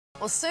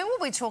Well, soon we'll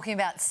be talking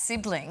about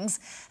siblings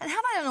and how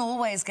they don't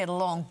always get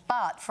along.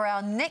 But for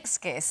our next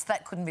guest,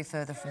 that couldn't be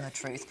further from the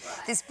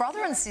truth. This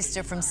brother and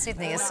sister from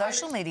Sydney are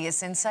social media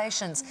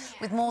sensations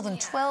with more than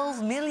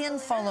 12 million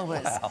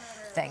followers. Wow.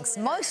 Thanks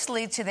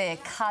mostly to their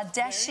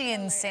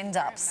Kardashian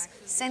send-ups.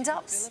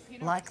 Send-ups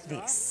like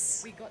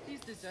this. We got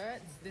these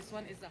desserts. This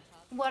one is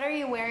a... What are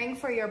you wearing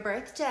for your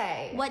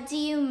birthday? What do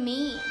you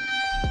mean?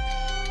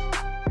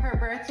 Her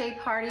birthday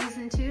party's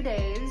in 2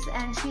 days,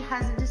 and she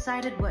hasn't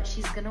decided what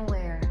she's gonna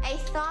wear. I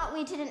thought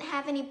we didn't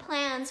have any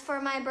plans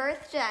for my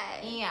birthday.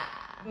 Yeah.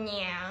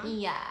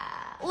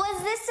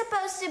 Was this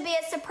supposed to be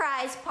a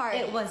surprise party?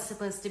 It was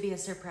supposed to be a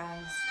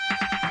surprise.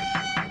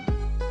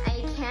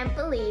 I can't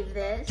believe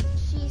this.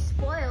 She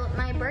spoiled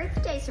my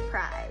birthday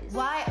surprise.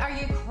 Why are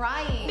you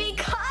crying?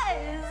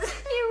 Because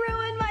you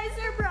ruined my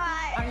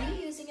surprise. Are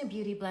you using a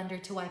beauty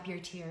blender to wipe your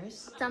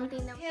tears?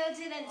 Something that You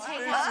didn't take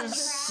This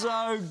is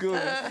so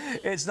good.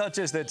 It's not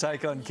just their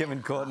take on Kim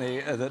and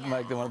Courtney that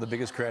make them one of the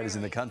biggest creators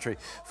in the country.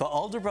 For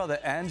older brother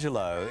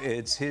Angelo,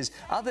 it's his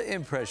other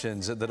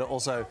impressions that are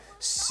also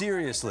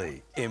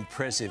seriously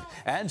impressive.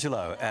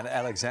 Angelo and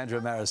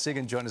Alexandra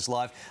Marasigan join us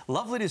live.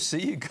 Lovely to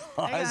see you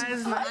guys.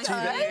 Hey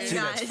guys, Gee,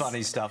 that's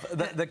funny stuff.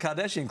 The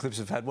Kardashian clips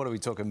have had, what are we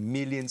talking,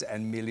 millions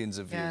and millions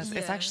of views. Yes,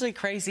 it's actually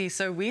crazy.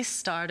 So we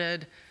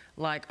started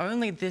like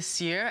only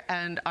this year,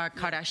 and our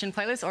Kardashian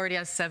playlist already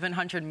has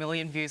 700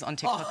 million views on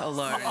TikTok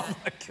alone. Oh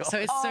my God. So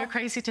it's so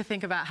crazy to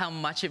think about how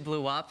much it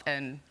blew up,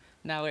 and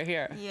now we're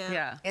here.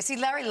 Yeah. See,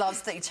 Larry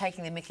loves that you're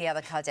taking the mickey out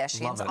of the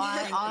Kardashians. Love it.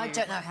 I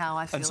don't know how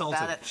I feel Insulted.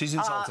 about it. She's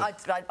insulted.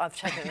 I've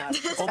taken note.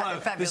 It's Although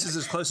fabulous. this is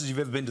as close as you've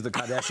ever been to the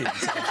Kardashians.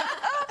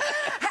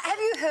 Have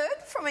you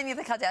heard from any of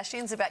the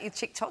Kardashians about your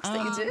TikToks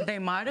that you do? They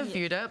might have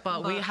viewed it,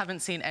 but we haven't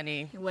seen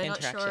any We're not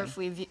interaction.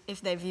 sure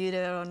if they viewed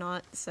it or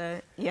not, so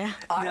yeah.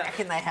 I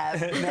reckon they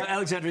have. Now,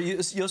 Alexandra,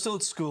 you're still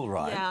at school,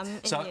 right? Yeah, I'm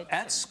in So year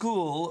at 2.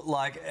 school,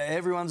 like,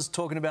 everyone's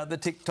talking about the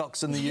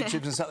TikToks and the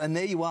YouTubes and stuff, and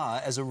there you are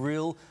as a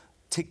real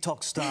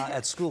TikTok star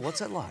at school. What's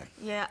that like?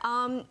 Yeah,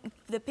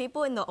 the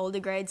people in the older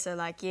grades, so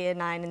like year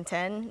 9 and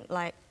 10,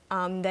 like,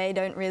 they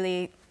don't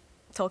really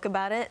talk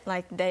about it,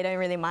 like they don't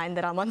really mind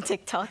that I'm on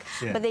TikTok.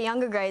 Yeah. But the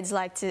younger grades,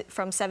 like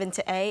from 7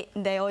 to 8,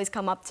 they always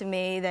come up to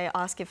me, they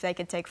ask if they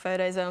could take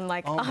photos, and I'm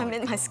like, I'm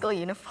in my school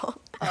uniform.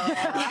 I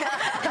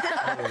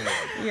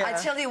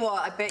tell you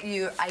what, I bet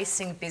you're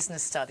acing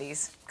business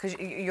studies because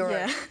you're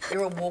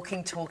a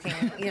walking, talking,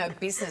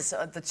 business,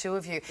 the two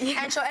of you.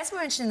 And so, as we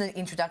mentioned in the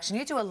introduction,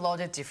 you do a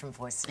lot of different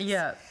voices.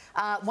 Yeah.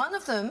 One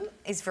of them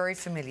is very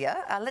familiar.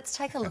 Let's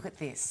take a look at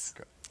this.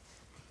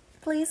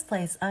 Please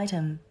place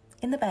item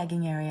in the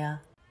bagging area.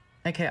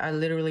 Okay, I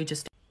literally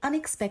just...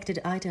 Unexpected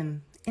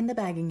item in the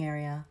bagging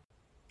area.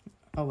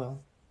 Oh,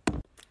 well.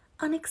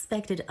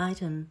 Unexpected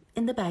item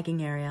in the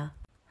bagging area.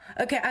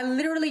 Okay, I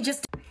literally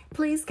just...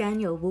 Please scan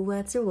your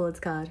Woolworths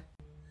rewards card.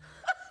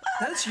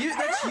 That's you.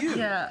 That's you.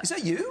 Yeah. Is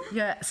that you?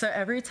 Yeah, so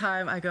every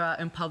time I go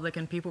out in public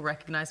and people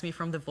recognize me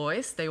from the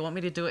voice, they want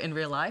me to do it in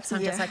real life. So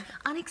I'm just like,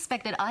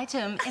 unexpected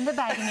item in the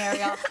bagging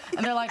area.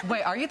 And they're like,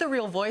 wait, are you the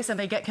real voice? And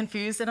they get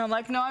confused. And I'm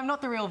like, no, I'm not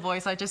the real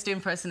voice. I just do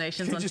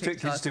impersonations on TikTok.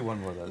 Can you just do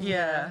one more of those?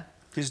 Yeah. Can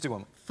you just do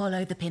one more?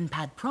 Follow the pin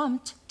pad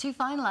prompt to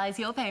finalise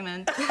your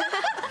payment.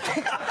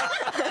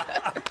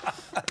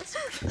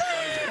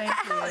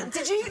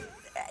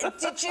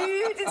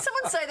 Did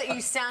someone say that you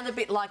sound a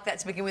bit like that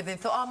to begin with and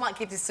thought, I might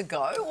give this a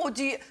go? Or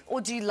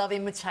do you love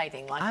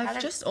imitating? Like,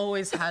 I've just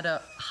always had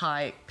a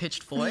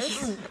high-pitched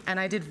voice, and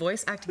I did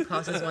voice acting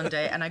classes one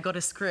day, and I got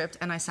a script,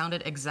 and I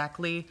sounded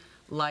exactly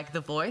like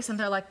the voice, and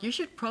they're like, you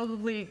should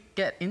probably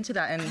get into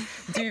that and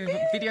do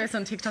videos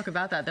on TikTok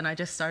about that. Then I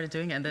just started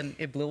doing it, and then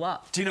it blew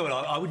up. Do you know what?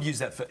 I would use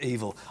that for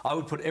evil. I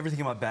would put everything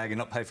in my bag and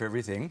not pay for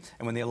everything,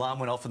 and when the alarm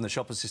went off and the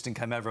shop assistant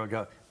came over, I'd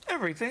go,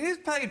 everything is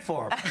paid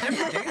for.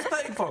 Everything is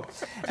paid for.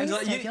 And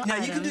like, you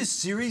can do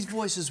Siri's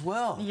voice as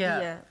well.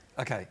 Yeah.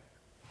 Okay.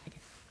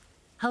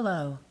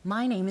 Hello,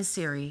 my name is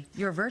Siri,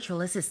 your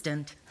virtual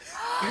assistant.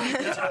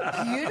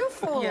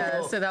 beautiful.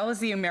 Yeah, so that was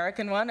the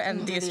American one,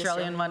 and the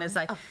Australian one is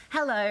like,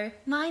 hello,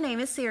 my name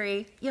is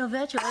Siri, your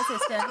virtual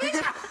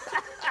assistant.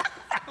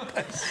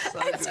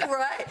 That's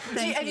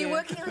great. Are you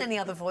working on any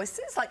other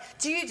voices? Like,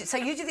 so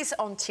you do this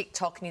on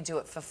TikTok and you do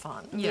it for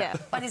fun? Yeah.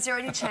 But is there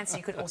any chance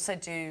you could also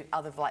do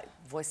other like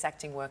voice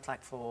acting work,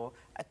 like for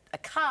a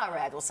car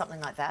ad or something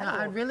like that?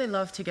 No, I'd really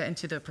love to get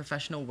into the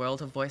professional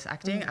world of voice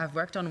acting. I've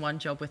worked on one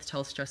job with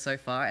Telstra so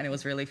far, and it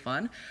was really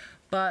fun.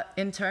 But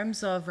in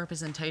terms of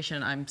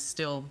representation, I'm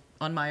still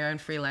on my own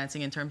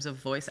freelancing in terms of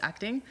voice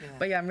acting. Yeah.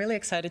 But yeah, I'm really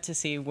excited to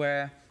see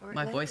where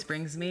my voice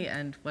brings me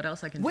and what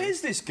else I can do.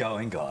 Where's this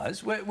going,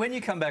 guys? When you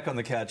come back on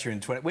the couch here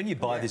in when you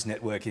buy this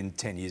network in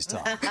 10 years'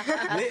 time,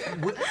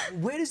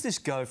 where does this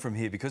go from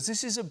here? Because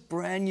this is a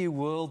brand new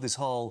world, this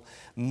whole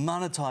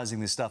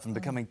monetising this stuff and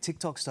becoming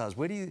TikTok stars.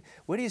 Where do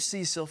you see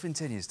yourself in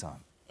 10 years'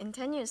 time? In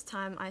 10 years'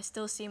 time, I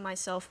still see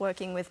myself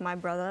working with my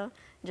brother,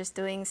 just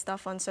doing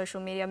stuff on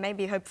social media,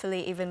 maybe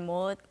hopefully even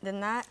more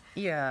than that.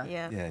 Yeah.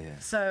 Yeah.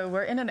 So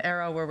we're in an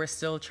era where we're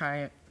still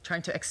trying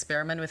to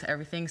experiment with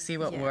everything, see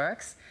what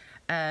works.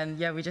 And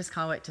yeah, we just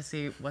can't wait to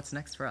see what's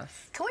next for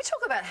us. Can we talk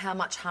about how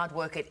much hard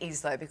work it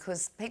is, though?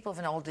 Because people of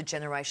an older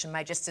generation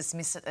may just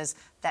dismiss it as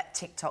that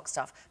TikTok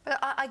stuff. But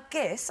I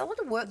guess a lot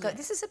of work goes...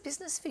 This is a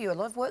business for you. A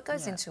lot of work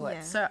goes into it.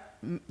 Yeah. So,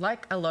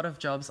 like a lot of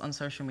jobs on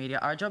social media,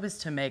 our job is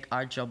to make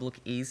our job look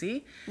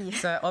easy.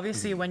 So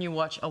obviously, when you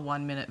watch a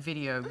 1-minute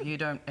video, you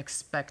don't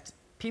expect...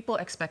 People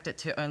expect it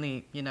to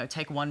only, you know,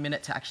 take 1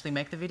 minute to actually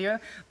make the video,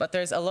 but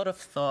there's a lot of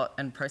thought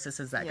and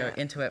processes that go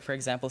into it. For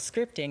example,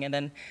 scripting and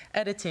then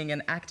editing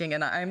and acting.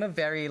 And I'm a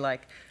very,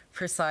 like,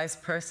 precise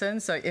person,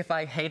 so if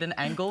I hate an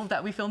angle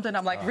that we filmed in,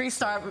 I'm like,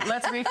 restart,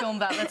 let's refilm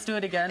that, let's do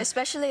it again.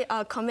 Especially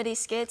comedy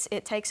skits,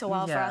 it takes a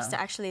while for us to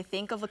actually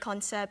think of a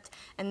concept,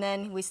 and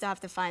then we still have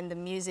to find the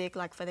music,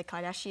 like for the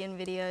Kardashian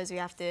videos, we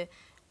have to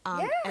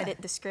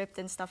edit the script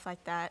and stuff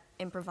like that,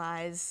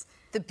 improvise.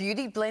 The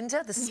beauty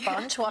blender, the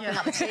sponge wiping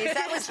up tears,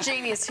 that was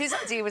genius. Whose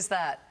idea was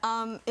that?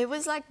 It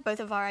was like both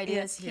of our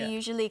ideas. He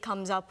usually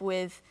comes up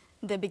with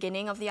the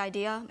beginning of the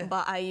idea,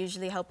 but I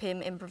usually help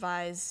him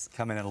improvise.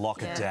 Come in and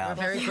lock it down.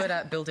 We're very good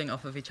at building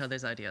off of each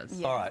other's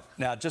ideas. All right,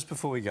 now just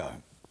before we go,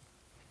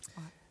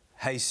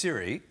 hey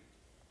Siri,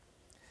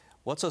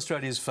 what's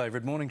Australia's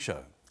favourite morning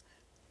show?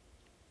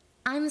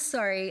 I'm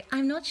sorry,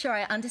 I'm not sure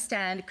I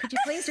understand. Could you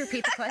please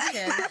repeat the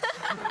question?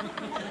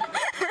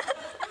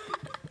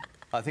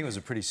 I think it was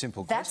a pretty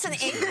simple question.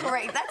 That's an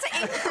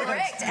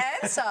incorrect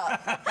answer.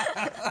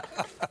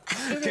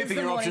 Keeping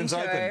your options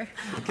open.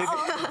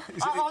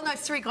 Oh, no,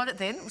 Siri got it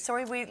then.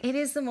 Sorry, It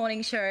is the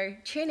morning show.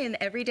 Tune in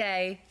every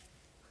day.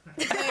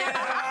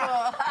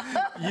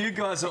 You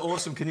guys are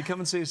awesome. Can you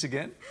come and see us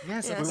again?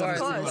 Yes, of course.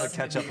 We want to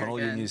catch up on all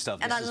your new stuff.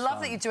 And I love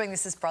that you're doing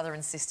this as brother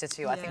and sister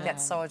too. I think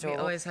that's so adorable.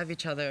 We always have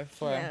each other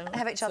for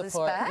have each other's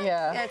support. back.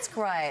 Yeah, it's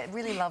great.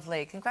 Really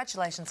lovely.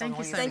 Congratulations on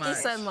all your Thank you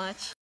so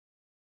much.